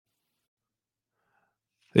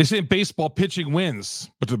They say in baseball, pitching wins,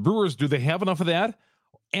 but the Brewers, do they have enough of that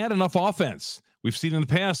and enough offense? We've seen in the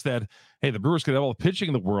past that, hey, the Brewers could have all the pitching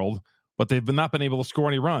in the world, but they've not been able to score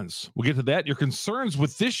any runs. We'll get to that. Your concerns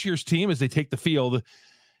with this year's team as they take the field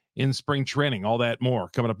in spring training. All that more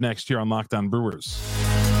coming up next here on Locked On Brewers.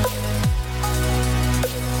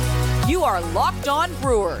 You are Locked On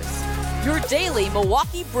Brewers, your daily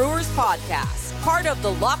Milwaukee Brewers podcast. Part of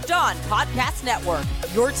the Locked On Podcast Network,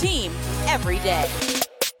 your team every day.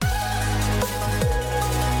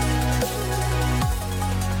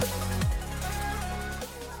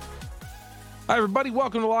 Hi, everybody.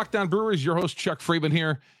 Welcome to Locked On Brewers. Your host, Chuck Freeman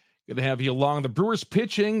here. Good to have you along. The Brewers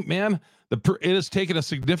pitching, man, it has taken a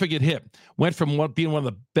significant hit. Went from being one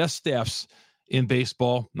of the best staffs in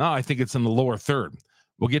baseball. Now I think it's in the lower third.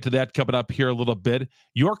 We'll get to that coming up here a little bit.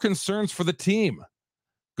 Your concerns for the team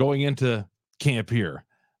going into camp here.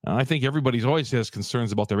 I think everybody's always has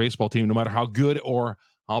concerns about their baseball team, no matter how good or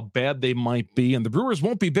how bad they might be. And the Brewers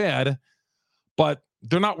won't be bad, but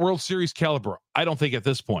they're not World Series caliber, I don't think, at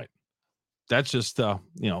this point. That's just,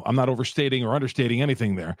 I'm not overstating or understating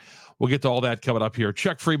anything there. We'll get to all that coming up here.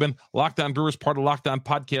 Chuck Freeman, Locked On Brewers, part of Locked On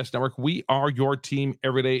Podcast Network. We are your team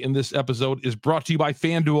every day. And this episode is brought to you by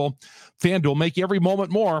FanDuel. FanDuel, make every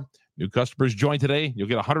moment more. New customers join today. You'll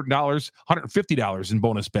get $100, $150 in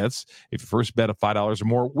bonus bets. If your first bet of $5 or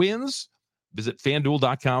more wins, visit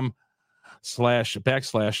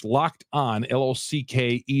FanDuel.com//Locked On,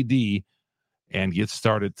 LOCKED, and get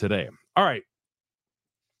started today. All right.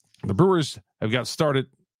 The Brewers have got started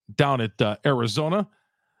down at Arizona.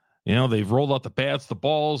 They've rolled out the bats, the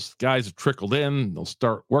balls. Guys have trickled in. They'll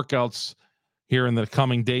start workouts here in the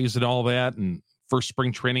coming days and all that. And first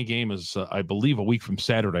spring training game is, I believe, a week from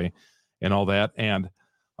Saturday and all that. And,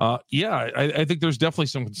 I think there's definitely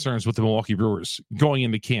some concerns with the Milwaukee Brewers going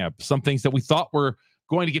into camp. Some things that we thought were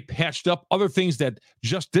going to get patched up, other things that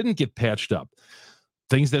just didn't get patched up,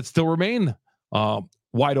 things that still remain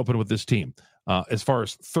wide open with this team. As far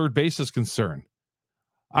as third base is concerned,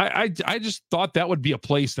 I just thought that would be a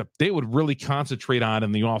place that they would really concentrate on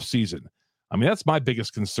in the offseason. I mean, that's my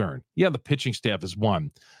biggest concern. Yeah, the pitching staff is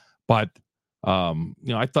one, but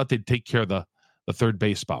I thought they'd take care of the third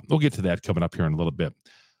base spot. We'll get to that coming up here in a little bit.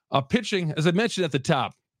 Pitching, as I mentioned at the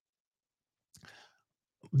top,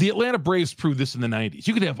 the Atlanta Braves proved this in the 90s.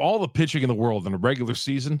 You could have all the pitching in the world in a regular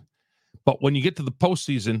season, but when you get to the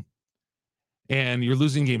postseason and you're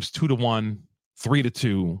losing games 2-1,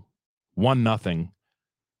 3-2, 1-0.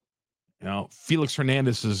 Felix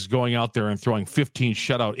Hernandez is going out there and throwing 15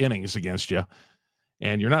 shutout innings against you,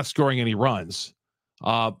 and you're not scoring any runs.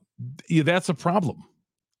 That's a problem.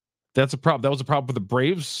 That's a problem. That was a problem for the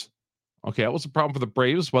Braves. Okay, that was a problem for the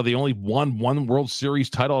Braves. Well, they only won one World Series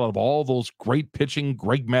title out of all those great pitching,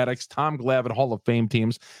 Greg Maddux, Tom Glavine, Hall of Fame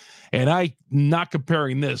teams. And I'm not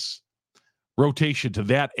comparing this rotation to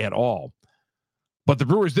that at all. But the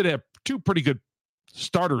Brewers did have two pretty good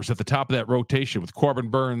starters at the top of that rotation with Corbin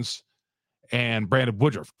Burnes and Brandon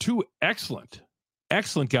Woodruff. Two excellent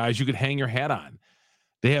guys you could hang your hat on.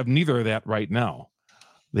 They have neither of that right now.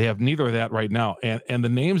 And the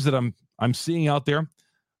names that I'm seeing out there,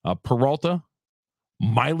 Peralta,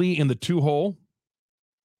 Miley in the 2-hole.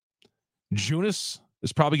 Junis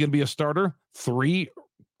is probably going to be a starter. 3,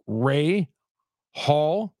 Ray,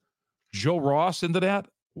 Hall, Joe Ross into that.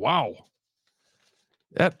 Wow.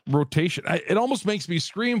 That rotation, it almost makes me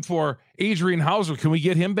scream for Adrian Hauser. Can we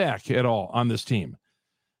get him back at all on this team?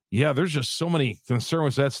 Yeah, there's just so many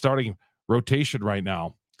concerns with that starting rotation right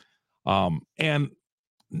now. And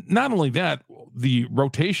not only that, the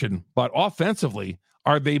rotation, but offensively,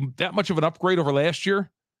 are they that much of an upgrade over last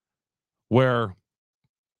year? Where,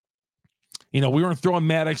 we weren't throwing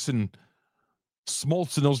Maddux and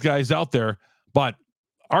Smoltz and those guys out there, but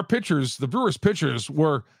our pitchers, the Brewers pitchers,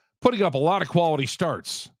 were putting up a lot of quality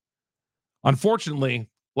starts. Unfortunately,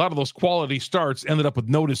 a lot of those quality starts ended up with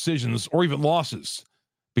no decisions or even losses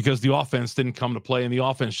because the offense didn't come to play and the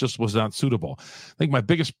offense just was not suitable. I think my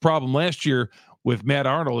biggest problem last year with Matt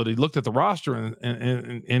Arnold, that he looked at the roster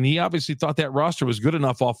and he obviously thought that roster was good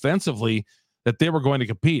enough offensively that they were going to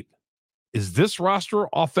compete. Is this roster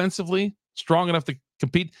offensively strong enough to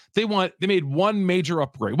compete? They made one major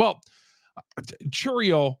upgrade. Well,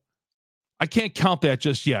 Churio, I can't count that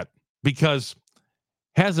just yet because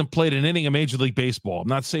hasn't played an inning of Major League Baseball. I'm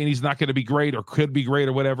not saying he's not going to be great or could be great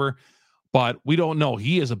or whatever, but we don't know.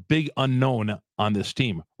 He is a big unknown on this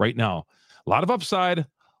team right now. A lot of upside, a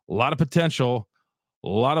lot of potential. A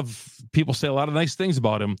lot of people say a lot of nice things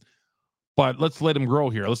about him, but let's let him grow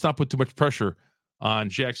here. Let's not put too much pressure on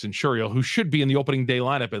Jackson Chourio, who should be in the opening day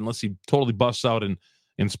lineup unless he totally busts out in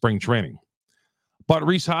spring training. But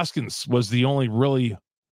Rhys Hoskins was the only really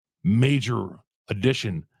major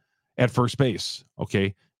addition at first base.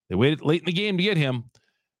 Okay. They waited late in the game to get him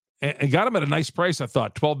and got him at a nice price. I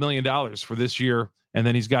thought $12 million for this year. And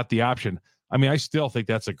then he's got the option. I mean, I still think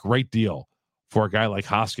that's a great deal for a guy like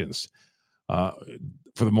Hoskins. For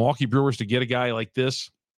the Milwaukee Brewers to get a guy like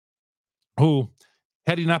this, who,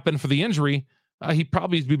 had he not been for the injury, he'd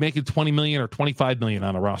probably be making $20 million or $25 million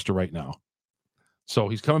on a roster right now. So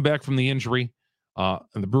he's coming back from the injury. And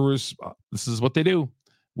the Brewers, this is what they do.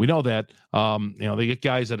 We know that. They get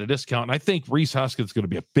guys at a discount. And I think Rhys Hoskins is going to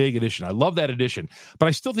be a big addition. I love that addition. But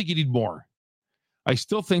I still think you need more. I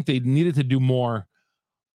still think they needed to do more.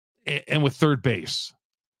 And with third base,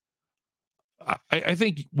 I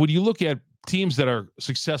think when you look at teams that are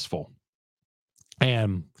successful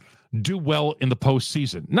and do well in the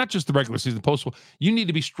postseason, not just the regular season, you need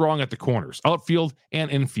to be strong at the corners, outfield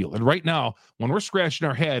and infield. And right now, when we're scratching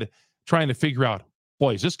our head trying to figure out,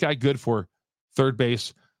 boy, is this guy good for third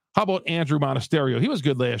base? How about Andrew Monasterio? He was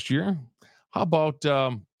good last year. How about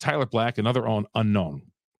Tyler Black, another unknown?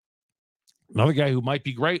 Another guy who might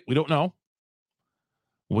be great. We don't know.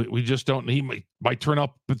 We just don't. He might turn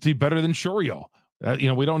out to be better than Shorio.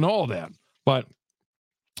 We don't know all that. But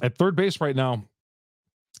at third base right now,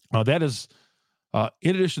 that is,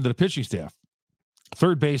 in addition to the pitching staff,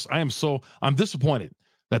 third base, I'm disappointed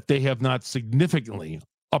that they have not significantly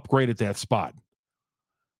upgraded that spot.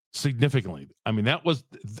 Significantly. I mean,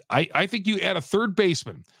 I think you add a third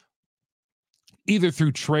baseman either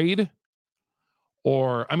through trade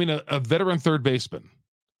or, a veteran third baseman.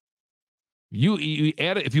 You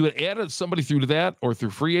add it, if you had added somebody through that or through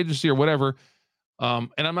free agency or whatever,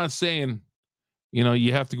 and I'm not saying,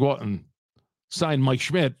 you have to go out and sign Mike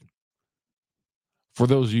Schmidt. For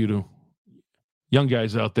those of you young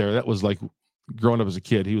guys out there, that was like growing up as a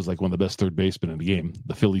kid. He was like one of the best third basemen in the game,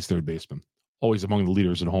 the Phillies third baseman, always among the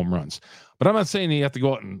leaders in home runs. But I'm not saying you have to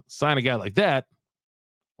go out and sign a guy like that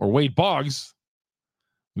or Wade Boggs.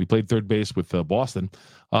 We played third base with Boston.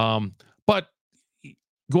 But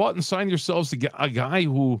go out and sign yourselves a guy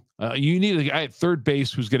who you need a guy at third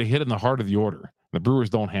base who's going to hit in the heart of the order. The Brewers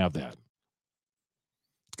don't have that.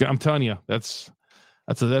 I'm telling you, we're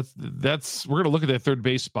going to look at that third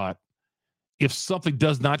base spot. If something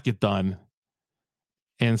does not get done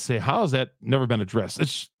and say, how has that never been addressed?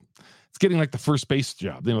 It's getting like the first base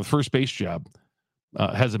job. The first base job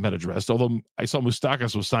hasn't been addressed. Although I saw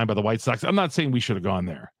Moustakas was signed by the White Sox. I'm not saying we should have gone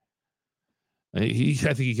there. I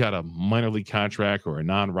think he got a minor league contract or a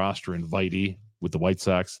non-roster invitee with the White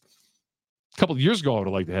Sox. A couple of years ago, I would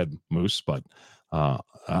have liked to have Moose, but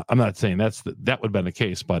I'm not saying that would have been the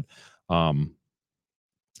case. But I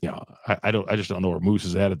just don't know where Moose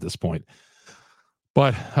is at this point.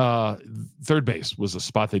 But third base was a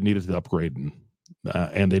spot they needed to upgrade,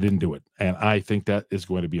 and they didn't do it. And I think that is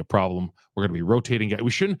going to be a problem. We're going to be rotating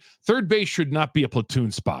guys. Third base should not be a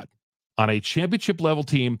platoon spot on a championship level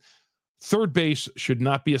team. Third base should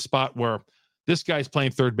not be a spot where this guy's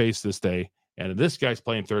playing third base this day and this guy's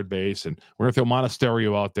playing third base and we're going to throw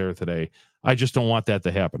Monasterio out there today. I just don't want that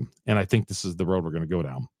to happen. And I think this is the road we're going to go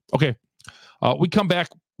down. Okay. We come back.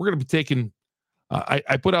 We're going to be taking,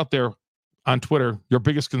 I put out there on Twitter, your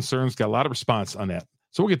biggest concerns, got a lot of response on that.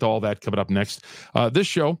 So we'll get to all that coming up next. This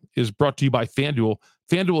show is brought to you by FanDuel.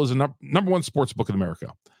 FanDuel is a number one sports book in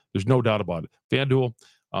America. There's no doubt about it. FanDuel,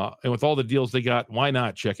 and with all the deals they got, why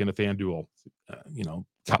not check into FanDuel?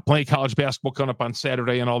 Playing college basketball coming up on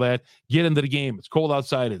Saturday and all that. Get into the game. It's cold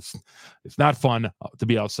outside. It's not fun to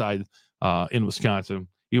be outside in Wisconsin,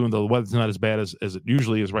 even though the weather's not as bad as it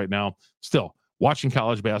usually is right now. Still, watching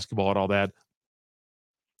college basketball and all that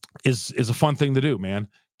is a fun thing to do, man.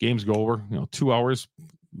 Games go over, 2 hours.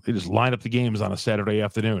 They just line up the games on a Saturday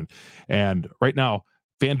afternoon. And right now,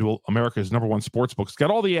 FanDuel, America's number one sports book, it's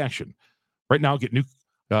got all the action. Right now, get new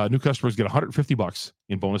customers get $150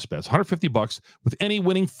 in bonus bets. $150 with any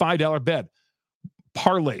winning $5 bet.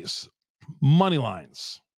 Parlays, money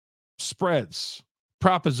lines, spreads,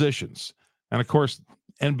 propositions, and of course,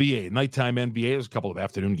 NBA, nighttime NBA. There's a couple of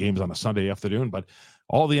afternoon games on a Sunday afternoon, but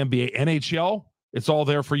all the NBA, NHL, it's all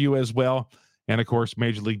there for you as well. And of course,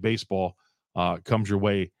 Major League Baseball comes your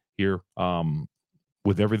way here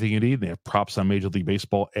with everything you need. They have props on Major League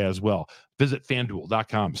Baseball as well. Visit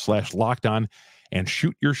FanDuel.com/lockedon and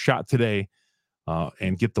shoot your shot today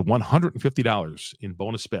and get the $150 in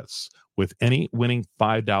bonus bets with any winning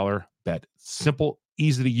 $5 bet. Simple,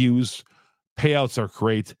 easy to use. Payouts are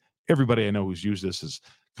great. Everybody I know who's used this has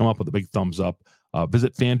come up with a big thumbs up.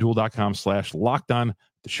 Visit FanDuel.com/lockedon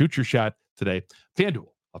to shoot your shot today. FanDuel,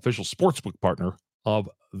 official sportsbook partner of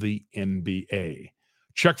the NBA.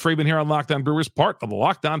 Chuck Freeman here on Locked On Brewers, part of the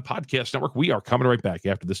Locked On Podcast Network. We are coming right back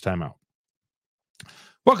after this timeout.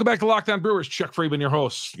 Welcome back to Locked On Brewers. Chuck Freeman, your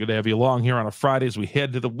host. Good to have you along here on a Friday as we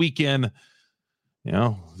head to the weekend. You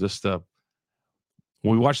know, just when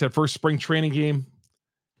we watched that first spring training game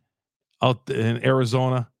out in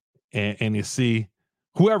Arizona, and you see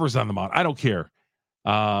whoever's on the mound, I don't care,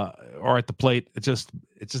 or at the plate, it's just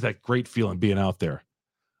that great feeling being out there.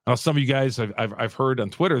 Now, some of you guys I've heard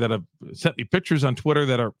on Twitter that have sent me pictures on Twitter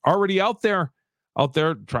that are already out there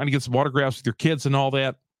trying to get some autographs with your kids and all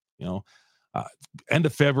that. You know, end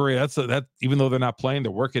of February. That even though they're not playing,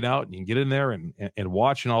 they're working out, and you can get in there and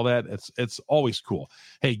watch and all that. It's always cool.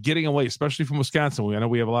 Hey, getting away, especially from Wisconsin. I know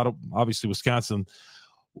we have a lot of obviously Wisconsin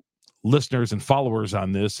listeners and followers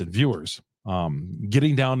on this and viewers.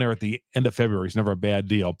 Getting down there at the end of February is never a bad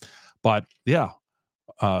deal, but yeah,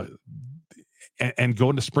 and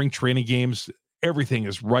going to spring training games, everything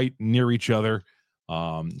is right near each other.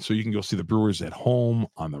 So you can go see the Brewers at home,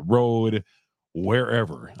 on the road,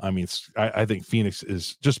 wherever. I mean, I think Phoenix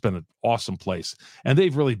has just been an awesome place, and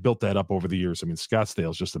they've really built that up over the years. I mean, Scottsdale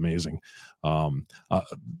is just amazing.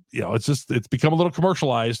 It's become a little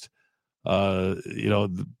commercialized. I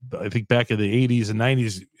think back in the 80s and 90s,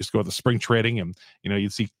 you used to go to the spring training, and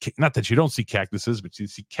you'd see, not that you don't see cactuses, but you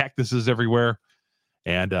see cactuses everywhere.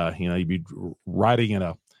 And you'd be driving, and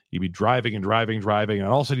all of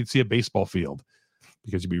a sudden you'd see a baseball field,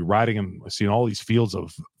 because you'd be riding and seeing all these fields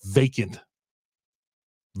of vacant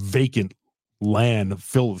land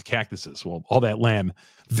filled with cactuses. Well, all that land,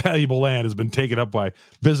 valuable land, has been taken up by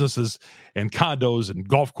businesses and condos and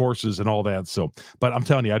golf courses and all that. So, but I'm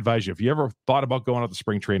telling you, I advise you, if you ever thought about going out to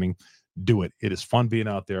spring training, do it. It is fun being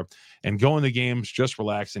out there and going to games, just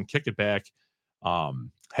relaxing, kick it back,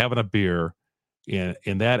 having a beer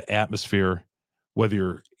in that atmosphere, whether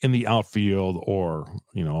you're in the outfield or,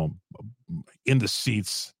 in the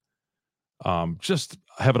seats, just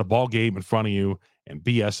having a ball game in front of you and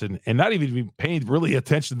BSing and not even paying really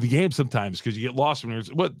attention to the game sometimes, because you get lost when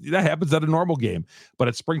that happens at a normal game. But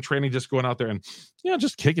at spring training, just going out there and,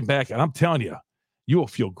 just kicking back. And I'm telling you, you will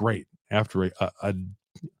feel great after a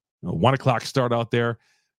 1 o'clock start out there.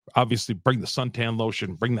 Obviously, bring the suntan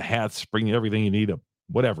lotion, bring the hats, bring everything you need,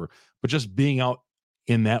 whatever. But just being out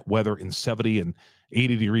in that weather in 70 and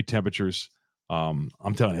 80-degree temperatures, I'm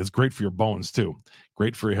telling you, it's great for your bones too.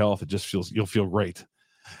 Great for your health. You'll feel great.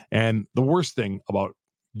 And the worst thing about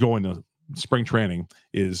going to spring training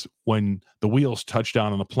is when the wheels touch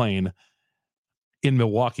down on the plane in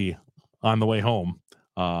Milwaukee on the way home,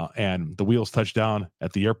 and the wheels touch down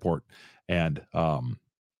at the airport, and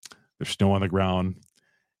there's snow on the ground.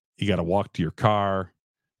 You got to walk to your car,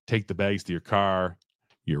 take the bags to your car,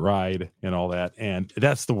 you ride, and all that. And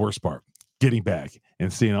that's the worst part, getting back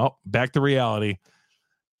and seeing, back to reality.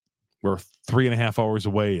 We're 3.5 hours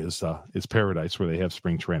away is paradise, where they have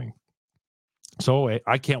spring training. So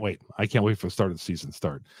I can't wait. I can't wait for the start of the season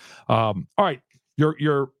start. All right.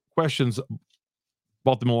 Your questions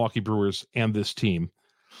about the Milwaukee Brewers and this team.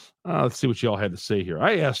 Let's see what you all had to say here.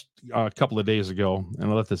 I asked a couple of days ago, and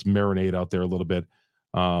I'll let this marinate out there a little bit.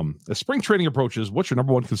 As spring training approaches, what's your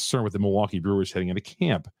number one concern with the Milwaukee Brewers heading into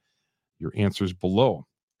camp? Your answers below.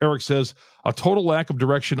 Eric says, a total lack of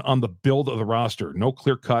direction on the build of the roster. No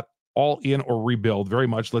clear cut, all in or rebuild. Very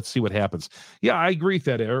much. Let's see what happens. Yeah, I agree with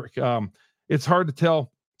that, Eric. It's hard to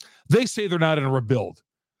tell. They say they're not in a rebuild.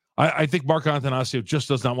 I think Mark Antanasio just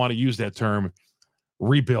does not want to use that term,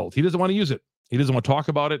 rebuild. He doesn't want to use it. He doesn't want to talk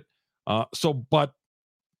about it. But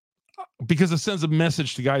because it sends a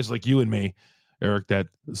message to guys like you and me, Eric, that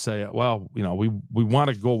say, well, we want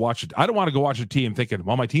to go watch it. I don't want to go watch a team thinking,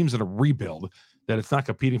 well, my team's in a rebuild, that it's not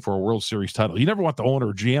competing for a World Series title. You never want the owner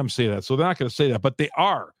or GM say that, so they're not going to say that, but they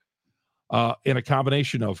are in a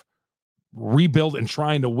combination of rebuild and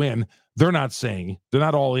trying to win. They're not saying, they're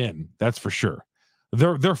not all in, that's for sure.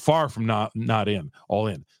 They're far from not in, all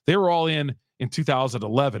in. They were all in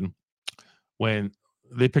 2011 when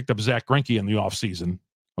they picked up Zach Greinke in the offseason.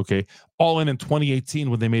 Okay. All in 2018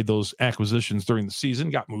 when they made those acquisitions during the season,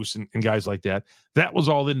 got Moose and guys like that. That was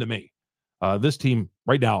all in to me. This team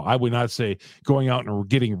right now, I would not say going out and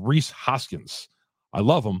getting Rhys Hoskins. I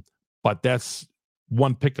love him, but that's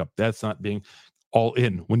one pickup. That's not being all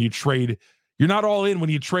in. When you trade, you're not all in when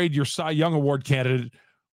you trade your Cy Young Award candidate,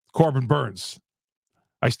 Corbin Burns.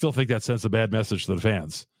 I still think that sends a bad message to the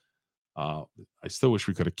fans. I still wish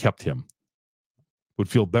we could have kept him. Would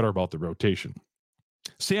feel better about the rotation.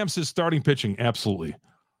 Sam says starting pitching, absolutely.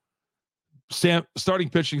 Starting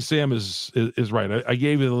pitching, Sam is right. I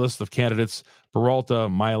gave you the list of candidates: Peralta,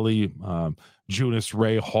 Miley, Junis,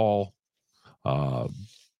 Ray, Hall,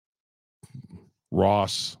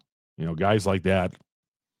 Ross. Guys like that.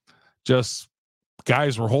 Just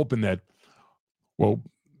guys we're hoping that will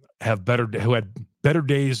have who had better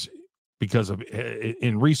days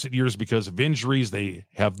in recent years because of injuries. They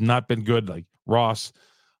have not been good, like Ross.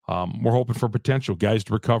 We're hoping for potential guys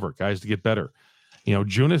to recover, guys to get better.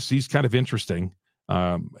 Junis, he's kind of interesting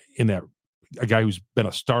in that a guy who's been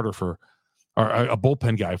a starter or a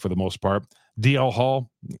bullpen guy for the most part. DL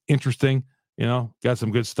Hall, interesting, got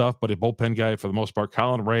some good stuff, but a bullpen guy for the most part.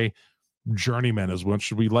 Colin Ray, journeyman as well.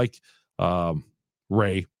 Should we like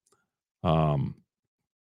Ray? Colin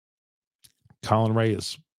Ray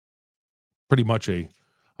is pretty much a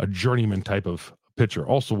journeyman type of pitcher.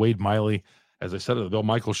 Also, Wade Miley, as I said at the Bill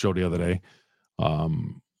Michaels show the other day,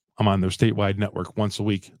 I'm on their statewide network once a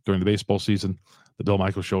week during the baseball season, the Bill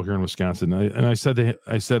Michaels show here in Wisconsin. And I said,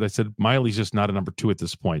 Miley's just not a number 2 at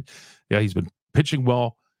this point. Yeah, he's been pitching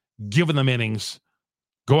well, giving them innings,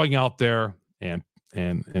 going out there and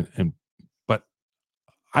but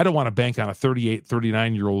I don't want to bank on a 38,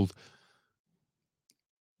 39-year-old.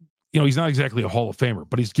 He's not exactly a Hall of Famer,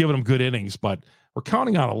 but he's giving them good innings. But we're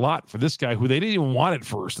counting on a lot for this guy who they didn't even want at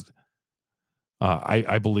first,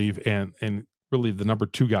 I believe, and really the number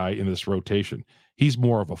 2 guy in this rotation. He's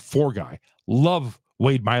more of a 4 guy. Love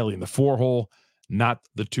Wade Miley in the 4-hole, not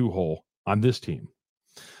the 2-hole on this team.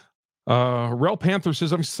 Rel Panther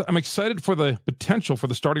says, I'm excited for the potential for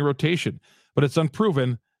the starting rotation, but it's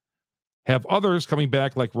unproven. Have others coming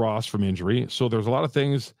back like Ross from injury. So there's a lot of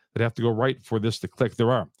things that have to go right for this to click.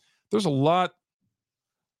 There's a lot.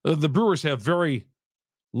 The Brewers have very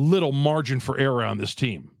little margin for error on this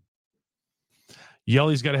team.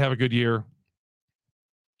 Yelly's got to have a good year.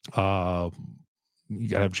 You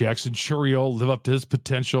got to have Jackson Churio live up to his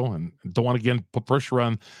potential, and don't want to again put pressure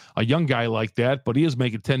on a young guy like that, but he is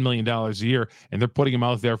making $10 million a year, and they're putting him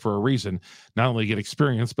out there for a reason, not only to get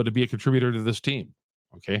experience, but to be a contributor to this team.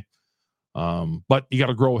 Okay. But you got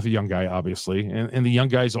to grow with a young guy, obviously. And the young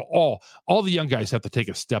guys, all the young guys have to take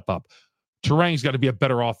a step up. Turang's got to be a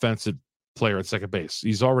better offensive player at second base.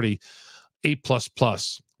 He's already A++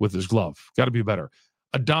 with his glove. Got to be better.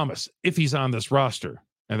 Adames, if he's on this roster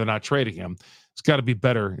and they're not trading him, it's got to be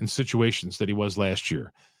better in situations that he was last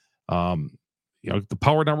year. The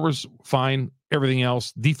power numbers, fine. Everything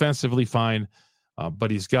else, defensively, fine. But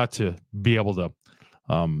he's got to be able to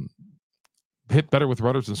hit better with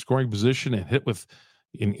runners in scoring position and hit with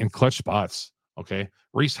in clutch spots. Okay.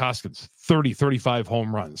 Rhys Hoskins, 30, 35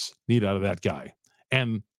 home runs need out of that guy.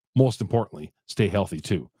 And most importantly, stay healthy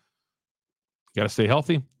too. Got to stay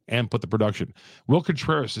healthy and put the production. Will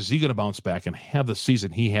Contreras, is he going to bounce back and have the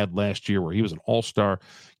season he had last year where he was an all-star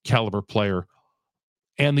caliber player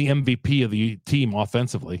and the MVP of the team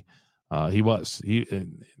offensively? He was a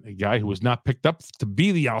guy who was not picked up to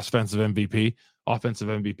be the offensive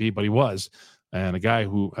MVP, but he was. And a guy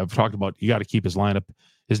who I've talked about, you got to keep his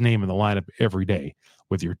name in the lineup every day,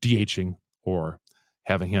 whether you're DHing or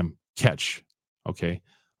having him catch. Okay.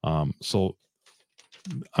 So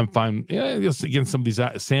I'm fine. Yeah, again, some of these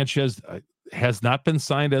Sanchez has not been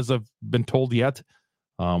signed as I've been told yet.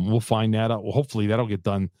 We'll find that out. Well, hopefully that'll get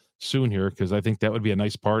done soon here, because I think that would be a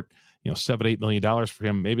nice part. $7-8 million for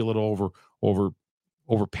him, maybe a little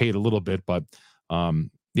overpaid a little bit, but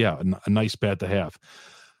yeah, a nice bat to have.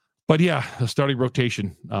 But yeah, the starting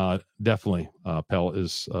rotation definitely, Rel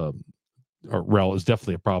is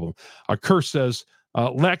definitely a problem. Kerr says,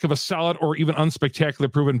 lack of a solid or even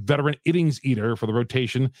unspectacular proven veteran innings eater for the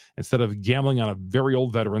rotation instead of gambling on a very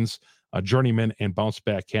old veterans, journeyman, and bounce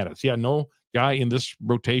back candidates. Yeah, no guy in this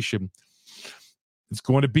rotation. It's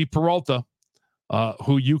going to be Peralta,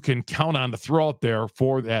 who you can count on to throw out there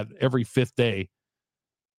for that every 5th day.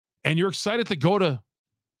 And you're excited to go to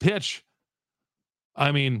pitch.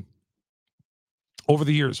 I mean, over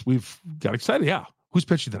the years, we've got excited. Yeah. Who's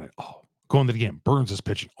pitching tonight? Oh, going to the game. Burns is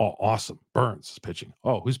pitching. Oh, awesome. Burns is pitching.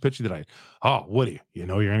 Oh, who's pitching tonight? Oh, Woody. You're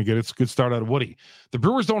going to get a good start out of Woody. The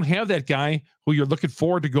Brewers don't have that guy who you're looking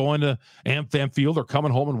forward to going to AmFam Field or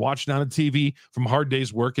coming home and watching on the TV from a hard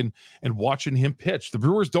day's work and watching him pitch. The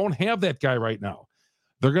Brewers don't have that guy right now.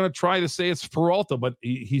 They're going to try to say it's Peralta, but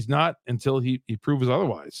he's not until he proves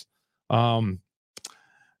otherwise.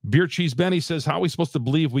 Beer Cheese Benny says, how are we supposed to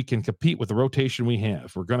believe we can compete with the rotation we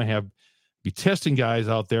have? We're going to be testing guys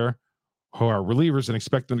out there who are relievers and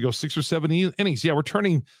expect them to go 6 or 7 innings. Yeah, we're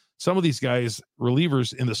turning some of these guys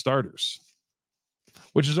relievers into starters,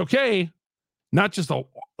 which is okay. Not just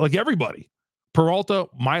like everybody. Peralta,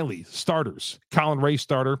 Miley, starters. Colin Ray,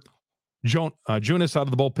 starter. Junis out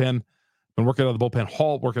of the bullpen. Been working out of the bullpen.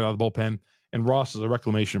 Hall working out of the bullpen. And Ross is a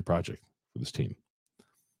reclamation project for this team.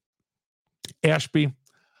 Ashby,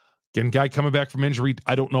 again, guy coming back from injury.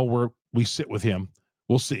 I don't know where we sit with him.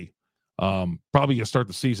 We'll see. Probably going to start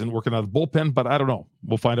the season working out of the bullpen, but I don't know.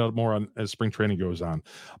 We'll find out more as spring training goes on.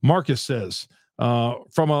 Marcus says,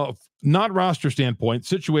 From a non-roster standpoint,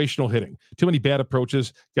 situational hitting. Too many bad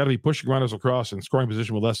approaches. Got to be pushing runners across and scoring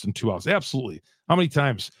position with less than 2 outs. Absolutely. How many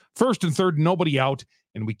times? First and third, nobody out,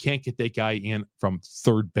 and we can't get that guy in from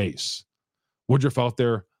third base. Woodruff out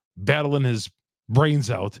there battling his brains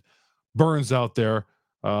out. Burns out there.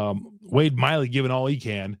 Wade Miley giving all he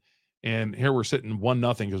can. And here we're sitting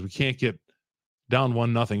 1-0 because we can't get down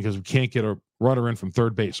 1-0 because we can't get a runner in from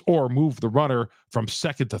third base or move the runner from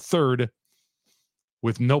second to third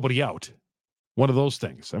with nobody out. One of those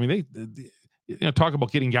things. I mean, they talk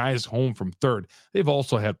about getting guys home from third. They've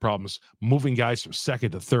also had problems moving guys from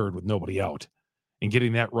second to third with nobody out and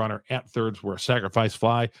getting that runner at thirds where a sacrifice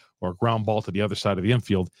fly or a ground ball to the other side of the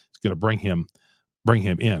infield is going to bring him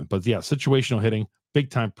in. But yeah, situational hitting, big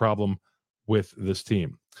time problem with this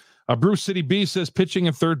team. Bruce City B says pitching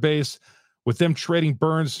and third base, with them trading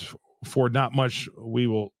Burns for not much, we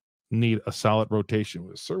will need a solid rotation.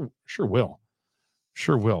 Sure will.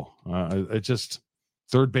 It just,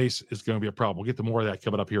 third base is going to be a problem. We'll get to more of that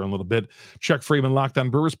coming up here in a little bit. Chuck Freeman, Locked On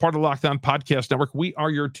Brewers, part of the Locked On Podcast Network. We are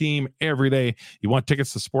your team every day. You want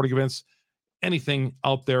tickets to sporting events, anything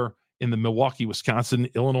out there in the Milwaukee, Wisconsin,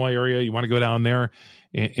 Illinois area, you want to go down there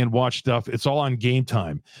and watch stuff. It's all on Game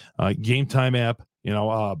Time. Game Time app,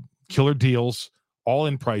 killer deals, all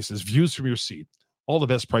in prices, views from your seat. All the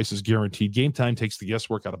best prices guaranteed. Game Time takes the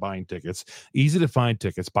guesswork out of buying tickets. Easy to find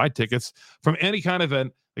tickets. Buy tickets from any kind of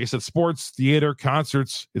event. Like I said, sports, theater,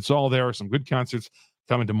 concerts. It's all there. Some good concerts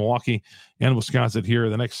coming to Milwaukee and Wisconsin here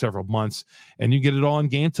the next several months. And you get it all on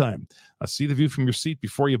Game Time. See the view from your seat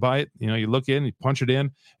before you buy it. You look in, you punch it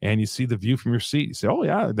in, and you see the view from your seat. You say, oh,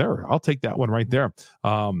 yeah, there. I'll take that one right there.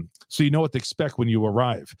 So you know what to expect when you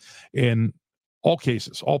arrive. In all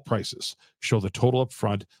cases, all prices, show the total up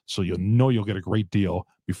front so you'll know you'll get a great deal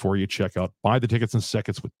before you check out. Buy the tickets in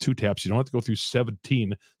seconds with 2 taps. You don't have to go through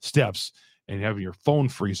 17 steps and have your phone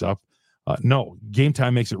freeze up. No, Game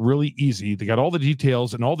Time makes it really easy. They got all the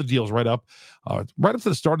details and all the deals right up to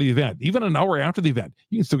the start of the event. Even an hour after the event,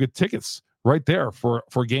 you can still get tickets right there for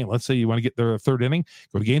a game. Let's say you want to get the third inning,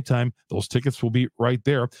 go to Game Time. Those tickets will be right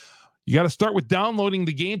there. You got to start with downloading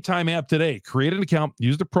the Game Time app today. Create an account.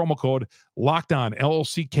 Use the promo code Locked On,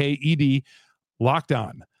 LOCKED, Locked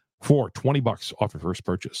On, for $20 off your first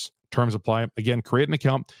purchase. Terms apply. Again, create an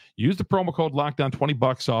account. Use the promo code Locked On,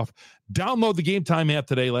 $20 off. Download the Game Time app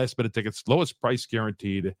today. Last minute tickets, lowest price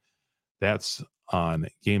guaranteed. That's on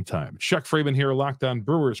Game Time. Chuck Freeman here, Locked On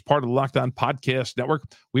Brewers, part of the Locked On Podcast Network.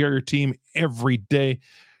 We are your team every day.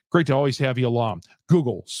 Great to always have you along.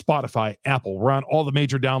 Google, Spotify, Apple. We're on all the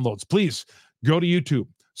major downloads. Please go to YouTube.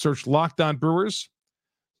 Search Locked On Brewers.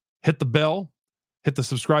 Hit the bell. Hit the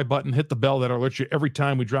subscribe button. Hit the bell. That'll alert you every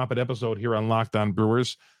time we drop an episode here on Locked On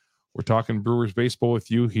Brewers. We're talking Brewers baseball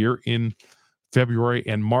with you here in February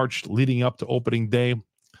and March leading up to opening day,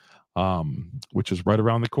 which is right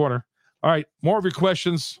around the corner. All right, more of your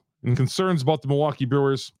questions and concerns about the Milwaukee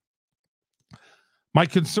Brewers. My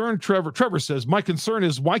concern, Trevor says, my concern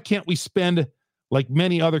is why can't we spend like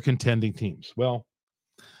many other contending teams? Well,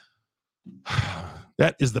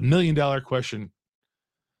 that is the $1 million question.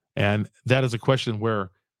 And that is a question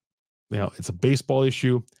where, it's a baseball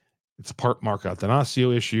issue. It's a part Mark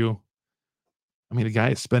Attanasio issue. I mean, the guy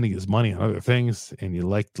is spending his money on other things, and you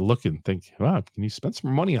like to look and think, wow, can you spend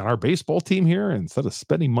some money on our baseball team here instead of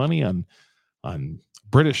spending money on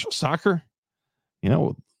British soccer?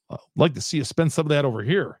 I'd like to see you spend some of that over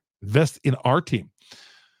here. Invest in our team.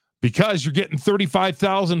 Because you're getting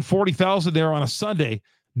 35,000, 40,000 there on a Sunday.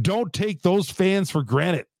 Don't take those fans for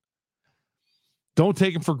granted. Don't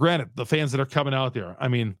take them for granted, the fans that are coming out there. I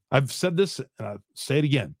mean, I've said this, and I'll say it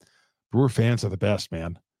again. Brewer fans are the best,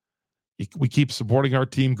 man. We keep supporting our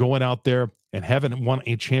team, going out there, and haven't won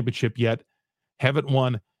a championship yet. Haven't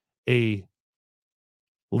won a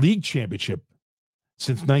league championship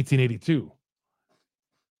since 1982.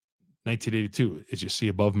 1982, as you see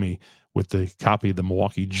above me with the copy of the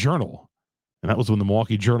Milwaukee Journal. And that was when the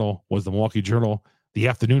Milwaukee Journal was the Milwaukee Journal, the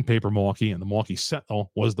afternoon paper Milwaukee, and the Milwaukee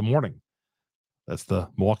Sentinel was the morning. That's the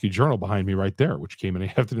Milwaukee Journal behind me right there, which came in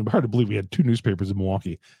the afternoon. Hard to believe we had 2 newspapers in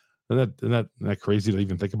Milwaukee. Isn't that crazy to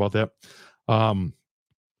even think about that? Tom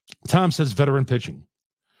says veteran pitching.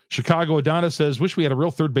 Chicago Adonis says, wish we had a real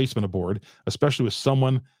third baseman aboard, especially with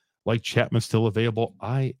someone like Chapman still available.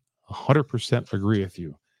 I 100% agree with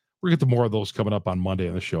you. We're going to get to more of those coming up on Monday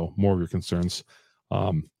on the show. More of your concerns.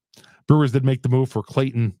 Brewers did make the move for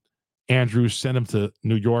Clayton Andrews, sent him to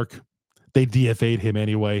New York. They DFA'd him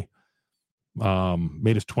anyway.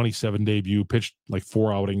 Made his 27 debut, pitched like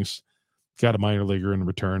 4 outings, got a minor leaguer in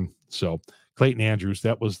return. So Clayton Andrews,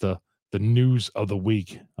 that was the news of the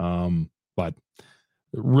week. But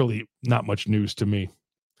really not much news to me.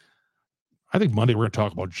 I think Monday we're going to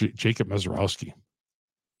talk about Jacob Mezorowski.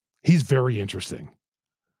 He's very interesting.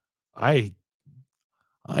 I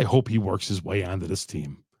hope he works his way onto this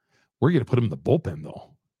team. We're going to put him in the bullpen,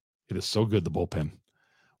 though. It is so good, the bullpen.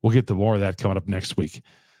 We'll get to more of that coming up next week.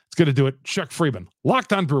 It's going to do it. Chuck Freeman,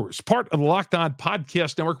 Locked On Brewers, part of the Locked On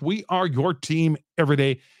Podcast Network. We are your team every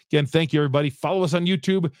day. Again, thank you, everybody. Follow us on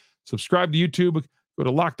YouTube. Subscribe to YouTube. Go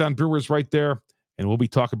to Locked On Brewers right there, and we'll be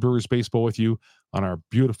talking Brewers baseball with you on our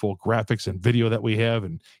beautiful graphics and video that we have,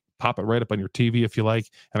 and pop it right up on your TV if you like.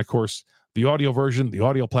 And, of course, the audio version, the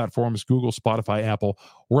audio platforms, Google, Spotify, Apple.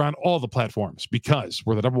 We're on all the platforms because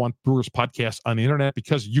we're the #1 Brewers podcast on the internet,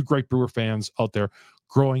 because you great Brewer fans out there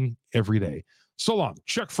growing every day. So long,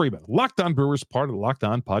 Chuck Freeman, Locked On Brewers, part of the Locked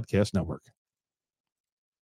On Podcast Network.